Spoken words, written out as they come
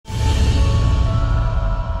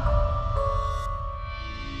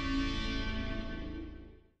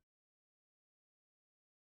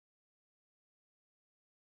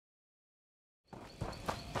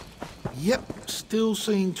Yep, still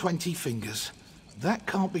seeing 20 fingers. That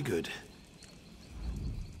can't be good.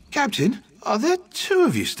 Captain, are there two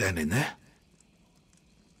of you standing there?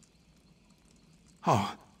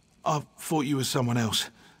 Oh, I thought you were someone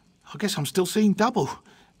else. I guess I'm still seeing double.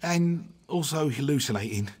 And also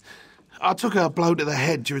hallucinating. I took a blow to the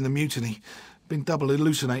head during the mutiny. Been double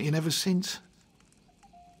hallucinating ever since.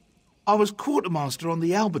 I was quartermaster on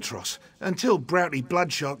the Albatross until Brauti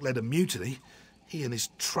Bloodshark led a mutiny. He and his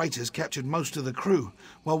traitors captured most of the crew,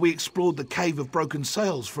 while we explored the Cave of Broken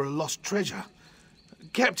Sails for a lost treasure.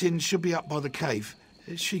 Captain should be up by the cave.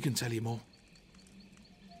 She can tell you more.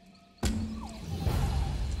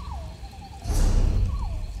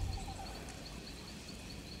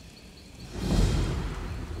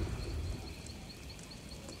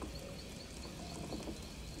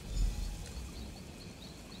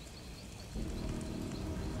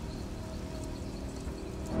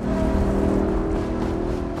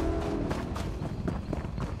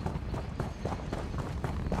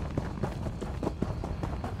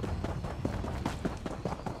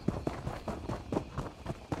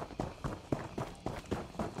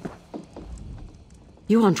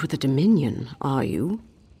 You aren't with the Dominion, are you?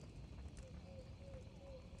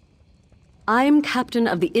 I'm captain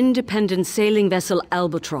of the independent sailing vessel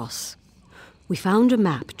Albatross. We found a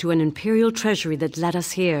map to an Imperial treasury that led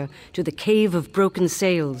us here, to the Cave of Broken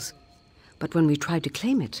Sails. But when we tried to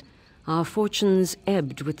claim it, our fortunes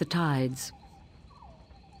ebbed with the tides.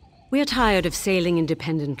 We are tired of sailing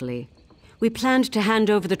independently. We planned to hand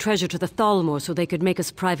over the treasure to the Thalmor so they could make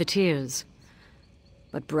us privateers.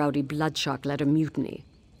 But Brauti Bloodshark led a mutiny,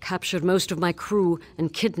 captured most of my crew,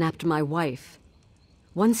 and kidnapped my wife.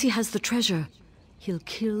 Once he has the treasure, he'll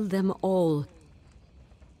kill them all.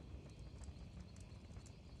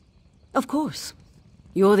 Of course.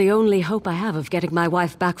 You're the only hope I have of getting my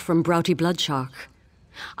wife back from Brauti Bloodshark.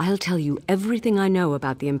 I'll tell you everything I know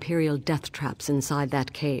about the Imperial death traps inside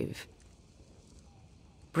that cave.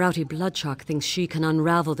 Brauti Bloodshark thinks she can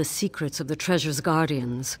unravel the secrets of the treasure's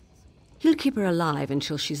guardians. He'll keep her alive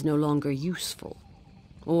until she's no longer useful.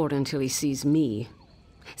 Or until he sees me.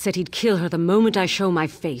 Said he'd kill her the moment I show my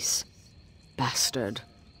face. Bastard.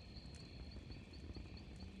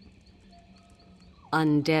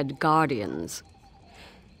 Undead guardians.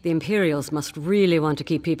 The Imperials must really want to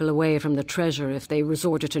keep people away from the treasure if they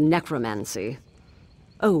resorted to necromancy.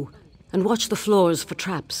 Oh, and watch the floors for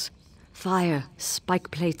traps. Fire,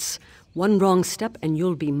 spike plates. One wrong step and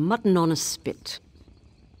you'll be mutton on a spit.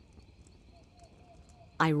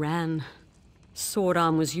 I ran. Sword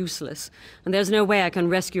arm was useless, and there's no way I can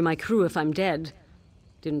rescue my crew if I'm dead.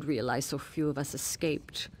 Didn't realize so few of us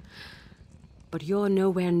escaped. But you're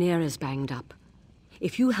nowhere near as banged up.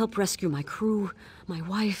 If you help rescue my crew, my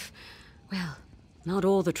wife, well, not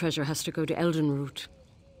all the treasure has to go to Eldenroot.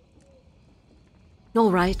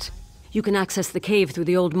 All right. You can access the cave through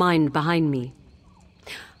the old mine behind me.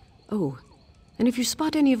 Oh, and if you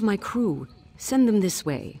spot any of my crew, send them this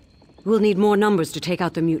way. We'll need more numbers to take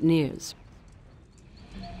out the mutineers.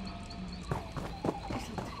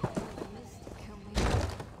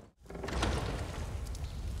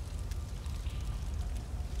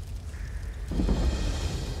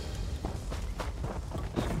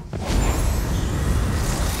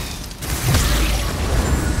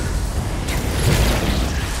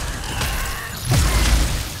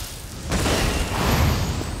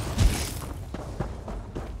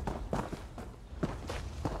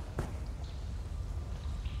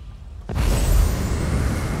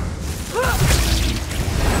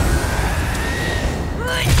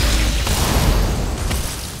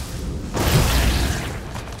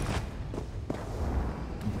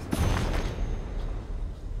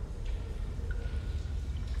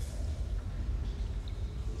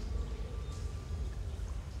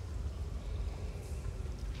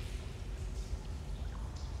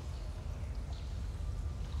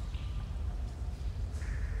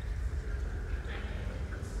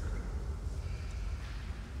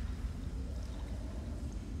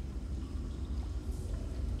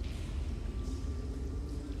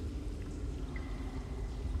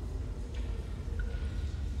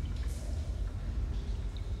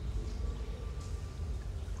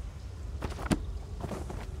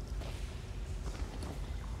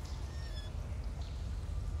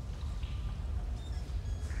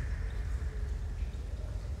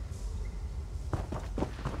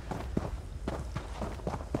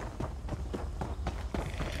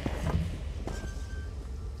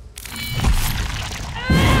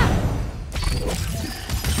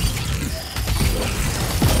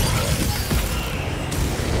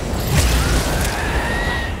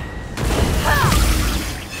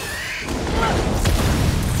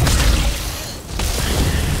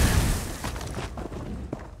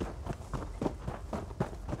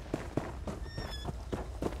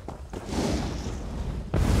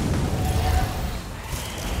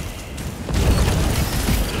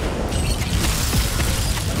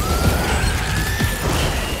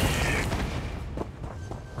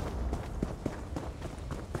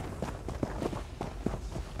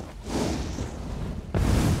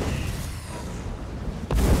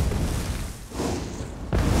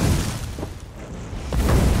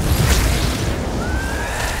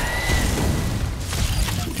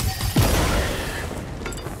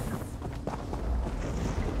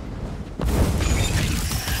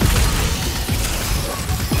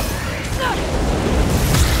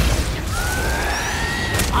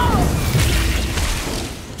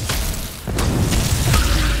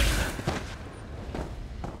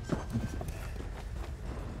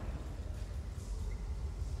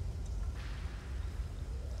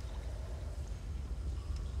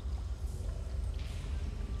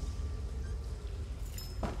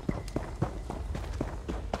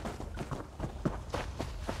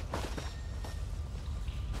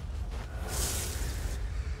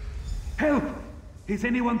 Help! Is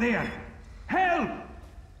anyone there? Help!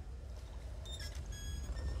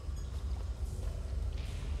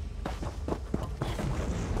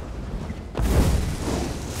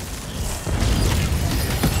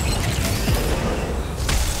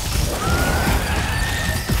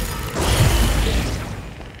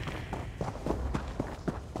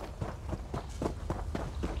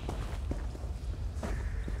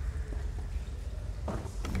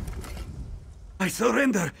 I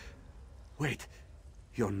surrender! Wait,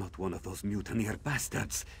 you're not one of those mutineer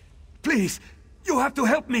bastards. Please, you have to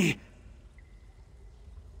help me!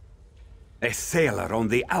 A sailor on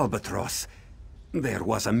the Albatross. There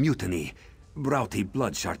was a mutiny. Brauti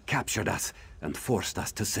Bloodshark captured us and forced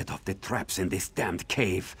us to set off the traps in this damned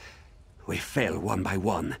cave. We fell one by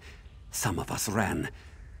one. Some of us ran,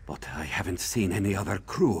 but I haven't seen any other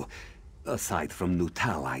crew. Aside from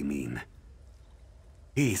Nutal, I mean.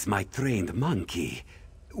 He's my trained monkey.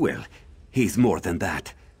 Well, he's more than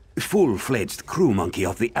that. Full-fledged crew monkey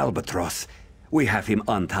of the Albatross. We have him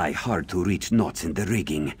untie hard-to-reach knots in the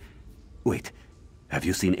rigging. Wait, have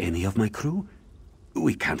you seen any of my crew?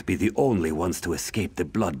 We can't be the only ones to escape the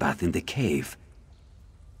bloodbath in the cave.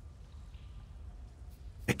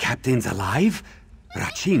 The captain's alive?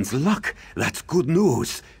 Rachin's luck! That's good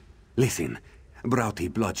news! Listen, Brauti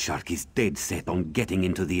Bloodshark is dead set on getting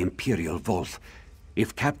into the Imperial Vault.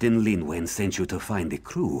 If Captain Linwen sent you to find the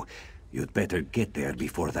crew, you'd better get there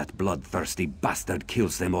before that bloodthirsty bastard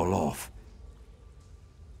kills them all off.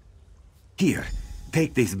 Here,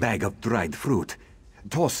 take this bag of dried fruit.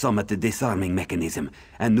 Toss some at the disarming mechanism,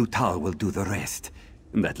 and Nutal will do the rest.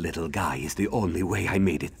 That little guy is the only way I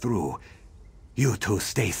made it through. You two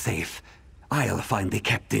stay safe. I'll find the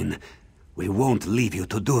captain. We won't leave you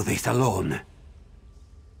to do this alone.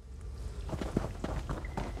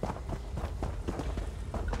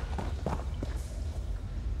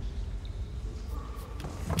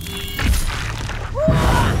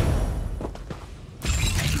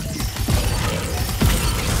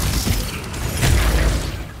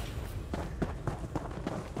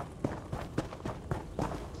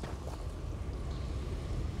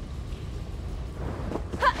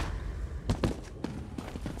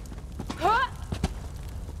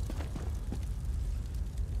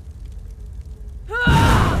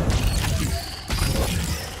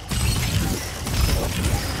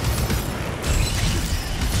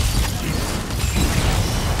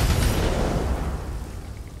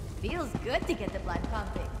 Feels good to get the blood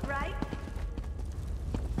pumping, right?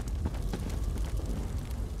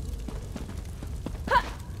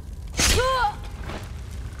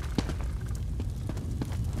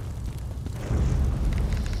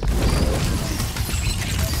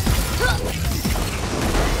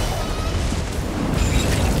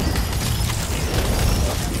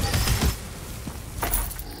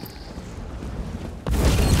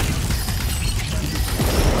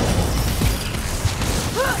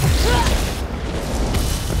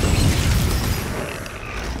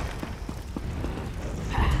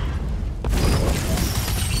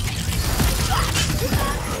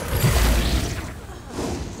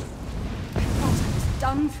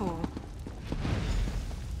 Done for.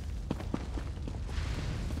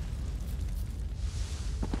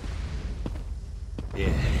 Yeah.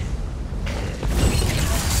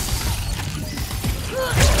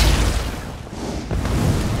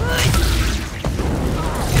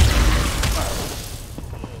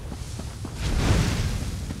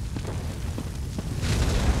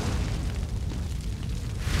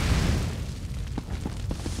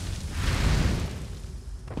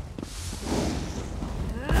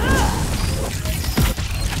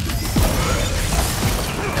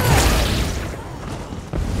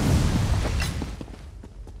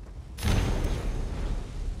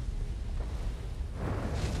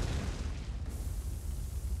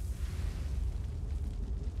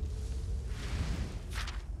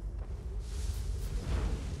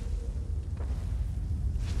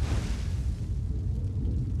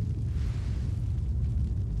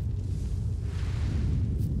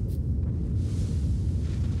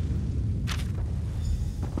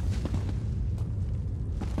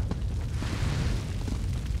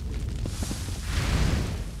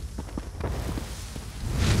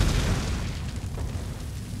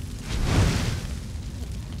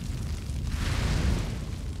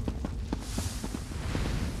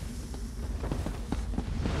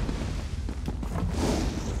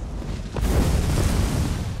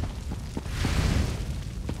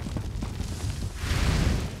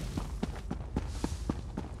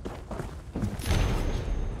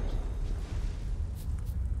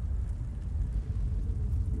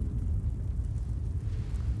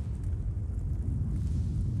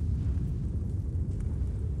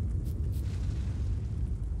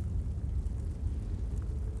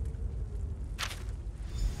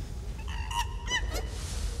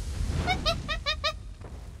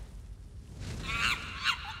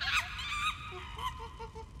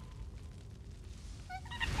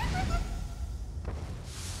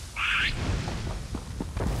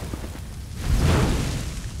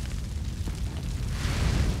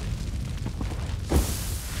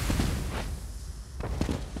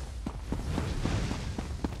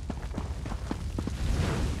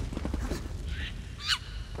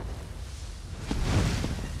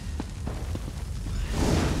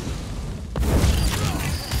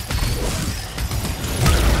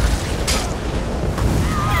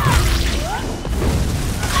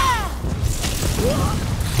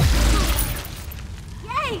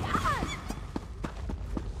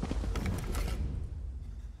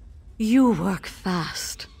 You work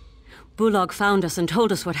fast. Bullock found us and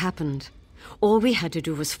told us what happened. All we had to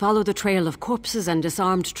do was follow the trail of corpses and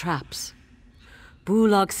disarmed traps.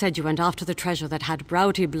 Bullock said you went after the treasure that had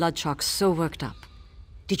Brauti Bloodshark so worked up.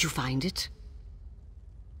 Did you find it?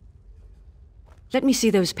 Let me see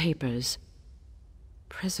those papers.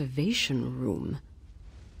 Preservation room.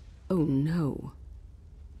 Oh no.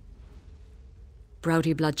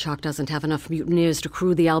 Brauti Bloodshark doesn't have enough mutineers to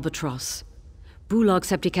crew the Albatross. Bullock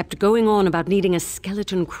said he kept going on about needing a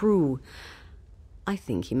skeleton crew. I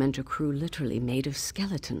think he meant a crew literally made of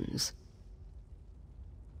skeletons.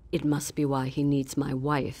 It must be why he needs my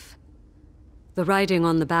wife. The writing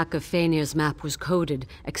on the back of Fenir's map was coded,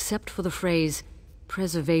 except for the phrase,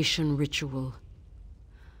 preservation ritual.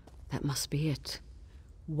 That must be it.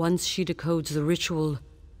 Once she decodes the ritual,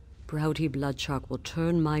 Brauti Bloodshark will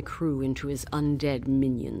turn my crew into his undead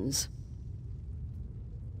minions.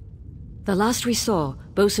 The last we saw,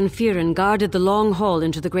 Bosun Fearon guarded the long hall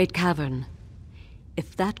into the great cavern.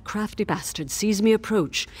 If that crafty bastard sees me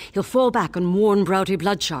approach, he'll fall back and warn Brauti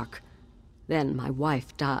Bloodshark. Then my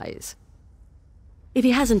wife dies. If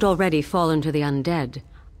he hasn't already fallen to the undead,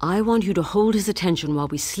 I want you to hold his attention while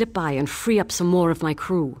we slip by and free up some more of my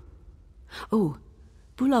crew. Oh,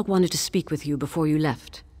 Bullock wanted to speak with you before you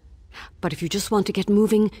left. But if you just want to get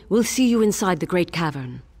moving, we'll see you inside the great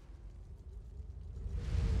cavern.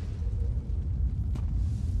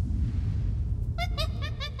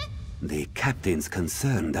 The captain's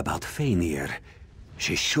concerned about Fenir.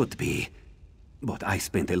 She should be. But I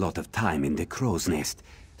spent a lot of time in the crow's nest,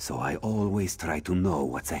 so I always try to know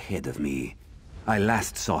what's ahead of me. I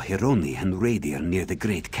last saw Hironi and Radier near the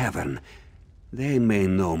great cavern. They may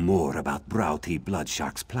know more about Brauti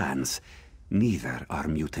Bloodshark's plans. Neither are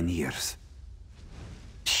mutineers.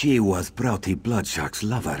 She was Brauti Bloodshark's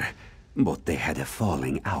lover, but they had a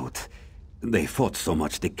falling out. They fought so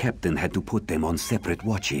much the captain had to put them on separate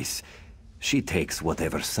watches. She takes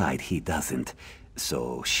whatever side he doesn't,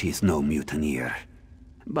 so she's no mutineer.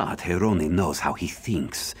 But Hironi knows how he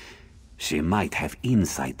thinks. She might have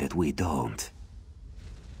insight that we don't.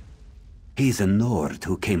 He's a Nord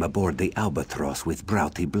who came aboard the Albatross with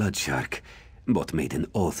Brauti Bloodshark, but made an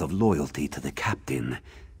oath of loyalty to the captain.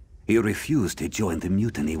 He refused to join the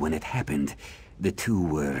mutiny when it happened. The two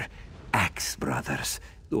were Axe brothers,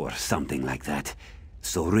 or something like that,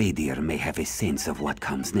 so Radier may have a sense of what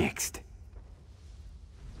comes next.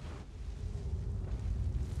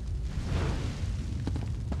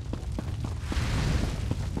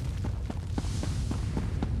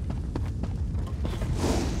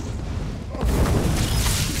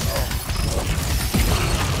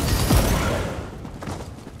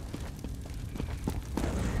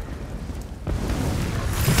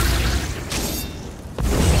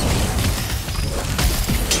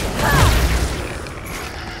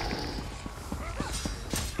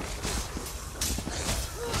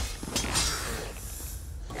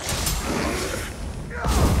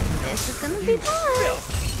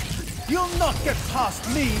 You'll not get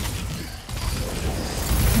past me!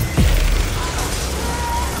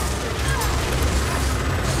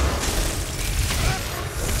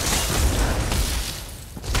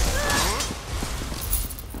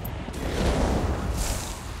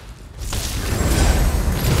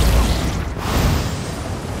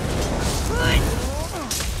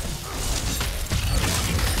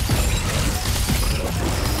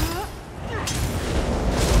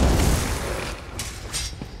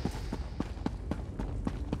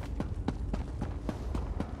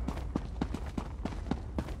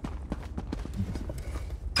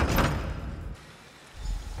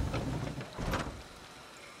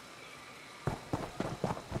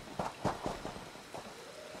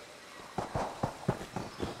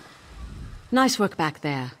 Nice work back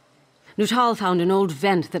there. Nuttall found an old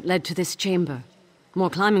vent that led to this chamber. More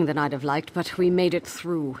climbing than I'd have liked, but we made it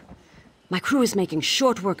through. My crew is making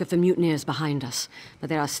short work of the mutineers behind us, but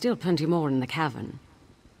there are still plenty more in the cavern.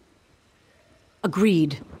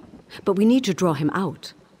 Agreed. But we need to draw him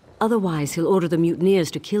out. Otherwise, he'll order the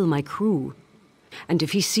mutineers to kill my crew. And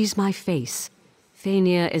if he sees my face,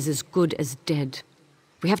 Fenir is as good as dead.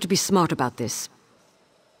 We have to be smart about this.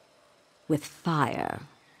 With fire.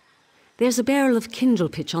 There's a barrel of kindle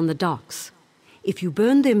pitch on the docks. If you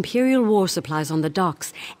burn the Imperial war supplies on the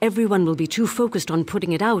docks, everyone will be too focused on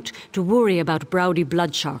putting it out to worry about Brauti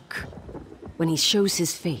Bloodshark. When he shows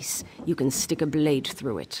his face, you can stick a blade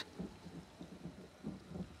through it.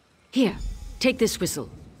 Here, take this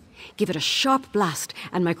whistle. Give it a sharp blast,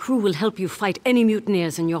 and my crew will help you fight any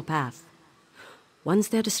mutineers in your path. Once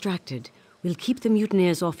they're distracted, we'll keep the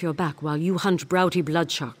mutineers off your back while you hunt Brauti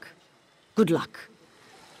Bloodshark. Good luck.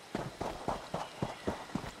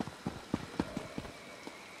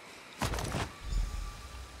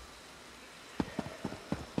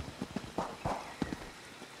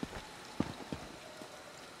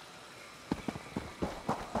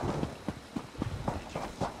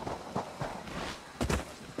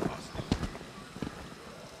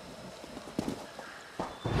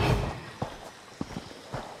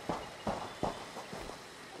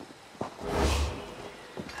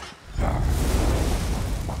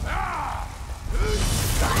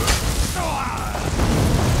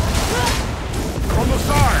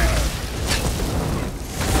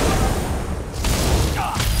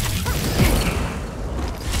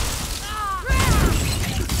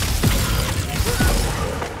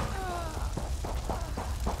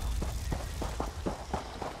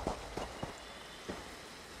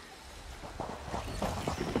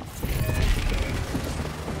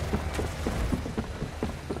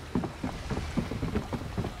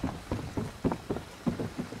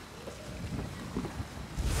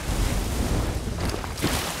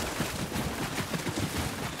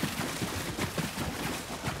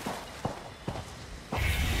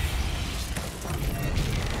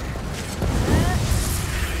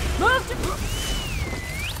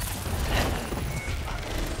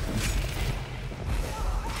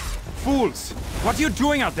 What are you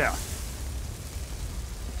doing out there?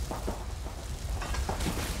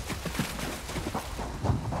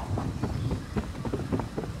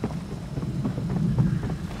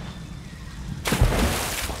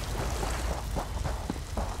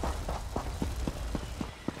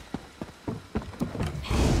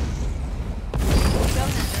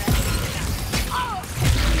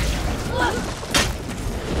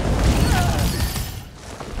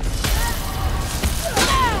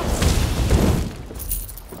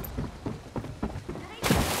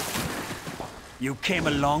 You came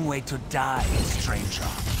a long way to die, stranger.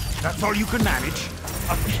 That's all you can manage?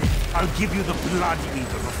 Okay, I'll give you the blood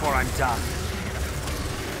eater before I'm done.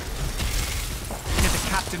 Did the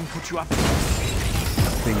captain put you up to this? I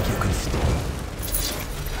think you can stop.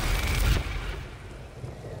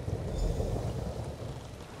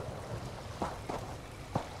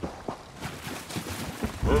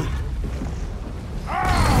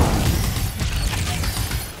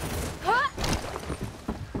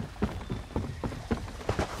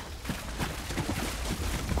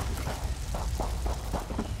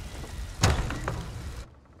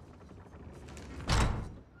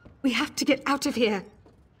 We have to get out of here.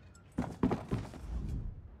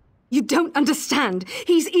 You don't understand.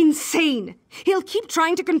 He's insane. He'll keep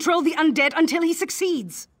trying to control the undead until he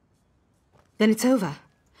succeeds. Then it's over.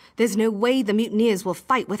 There's no way the mutineers will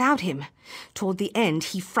fight without him. Toward the end,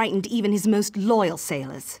 he frightened even his most loyal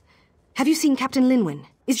sailors. Have you seen Captain Linwin?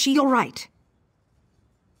 Is she all right?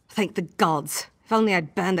 Thank the gods. If only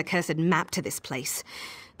I'd burned the cursed map to this place.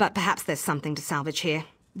 But perhaps there's something to salvage here.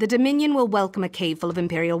 The Dominion will welcome a cave full of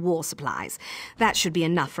Imperial war supplies. That should be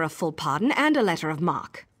enough for a full pardon and a letter of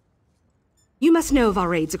marque. You must know of our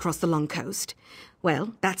raids across the long coast.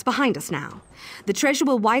 Well, that's behind us now. The treasure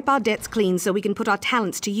will wipe our debts clean so we can put our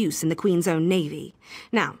talents to use in the Queen's own navy.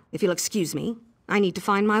 Now, if you'll excuse me, I need to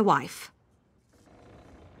find my wife.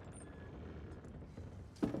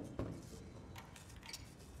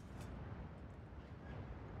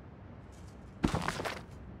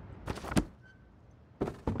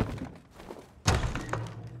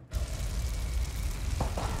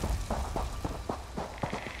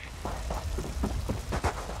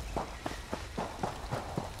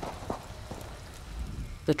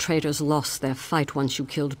 The traitors lost their fight once you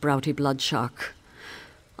killed Brauti Bloodshark.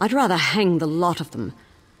 I'd rather hang the lot of them,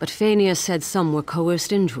 but Fania said some were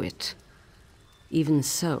coerced into it. Even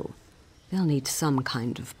so, they'll need some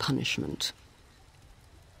kind of punishment.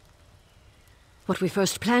 What we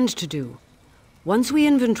first planned to do, once we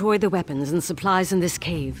inventory the weapons and supplies in this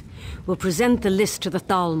cave, we'll present the list to the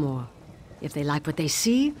Thalmor. If they like what they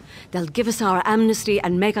see, they'll give us our amnesty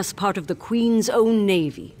and make us part of the Queen's own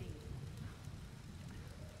navy.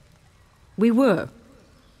 We were,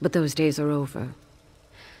 but those days are over.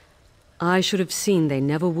 I should have seen they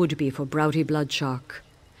never would be for Brauti Bloodshark.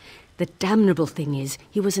 The damnable thing is,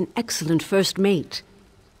 he was an excellent first mate.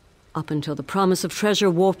 Up until the promise of treasure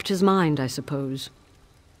warped his mind, I suppose.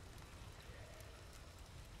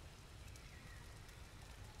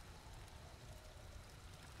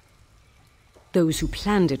 Those who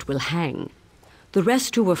planned it will hang. The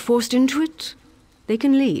rest who were forced into it, they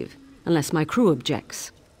can leave, unless my crew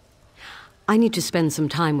objects. I need to spend some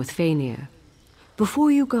time with Fania.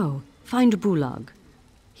 Before you go, find Bulag.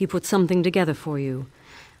 He put something together for you.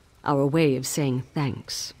 Our way of saying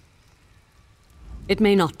thanks. It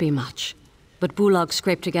may not be much, but Bulag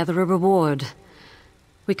scraped together a reward.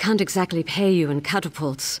 We can't exactly pay you in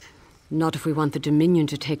catapults, not if we want the Dominion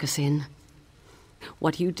to take us in.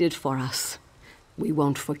 What you did for us, we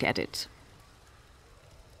won't forget it.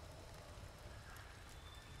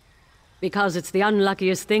 Because it's the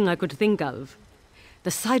unluckiest thing I could think of.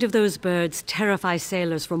 The sight of those birds terrifies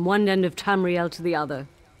sailors from one end of Tamriel to the other.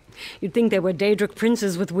 You'd think they were Daedric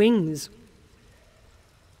princes with wings.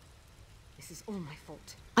 This is all my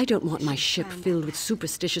fault. I don't want my ship filled with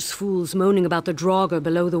superstitious fools moaning about the Draugr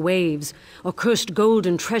below the waves, or cursed gold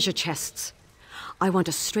and treasure chests. I want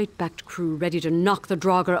a straight-backed crew ready to knock the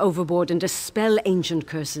Draugr overboard and dispel ancient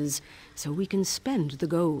curses, so we can spend the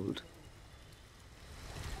gold.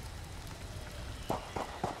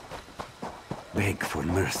 Beg for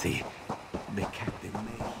mercy. The captain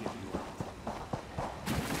may hear you.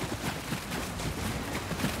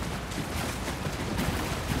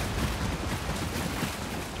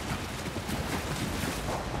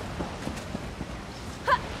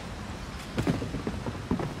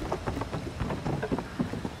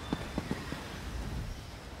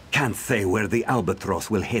 Can't say where the Albatross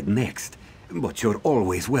will head next, but you're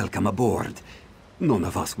always welcome aboard. None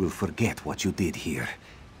of us will forget what you did here.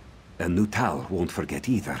 And Nutal won't forget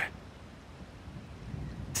either.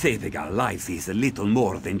 Saving our lives is a little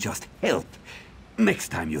more than just help. Next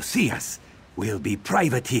time you see us, we'll be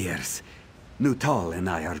privateers. Nuttall and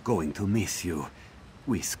I are going to miss you.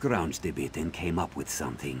 We scrounged a bit and came up with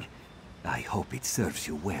something. I hope it serves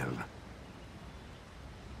you well.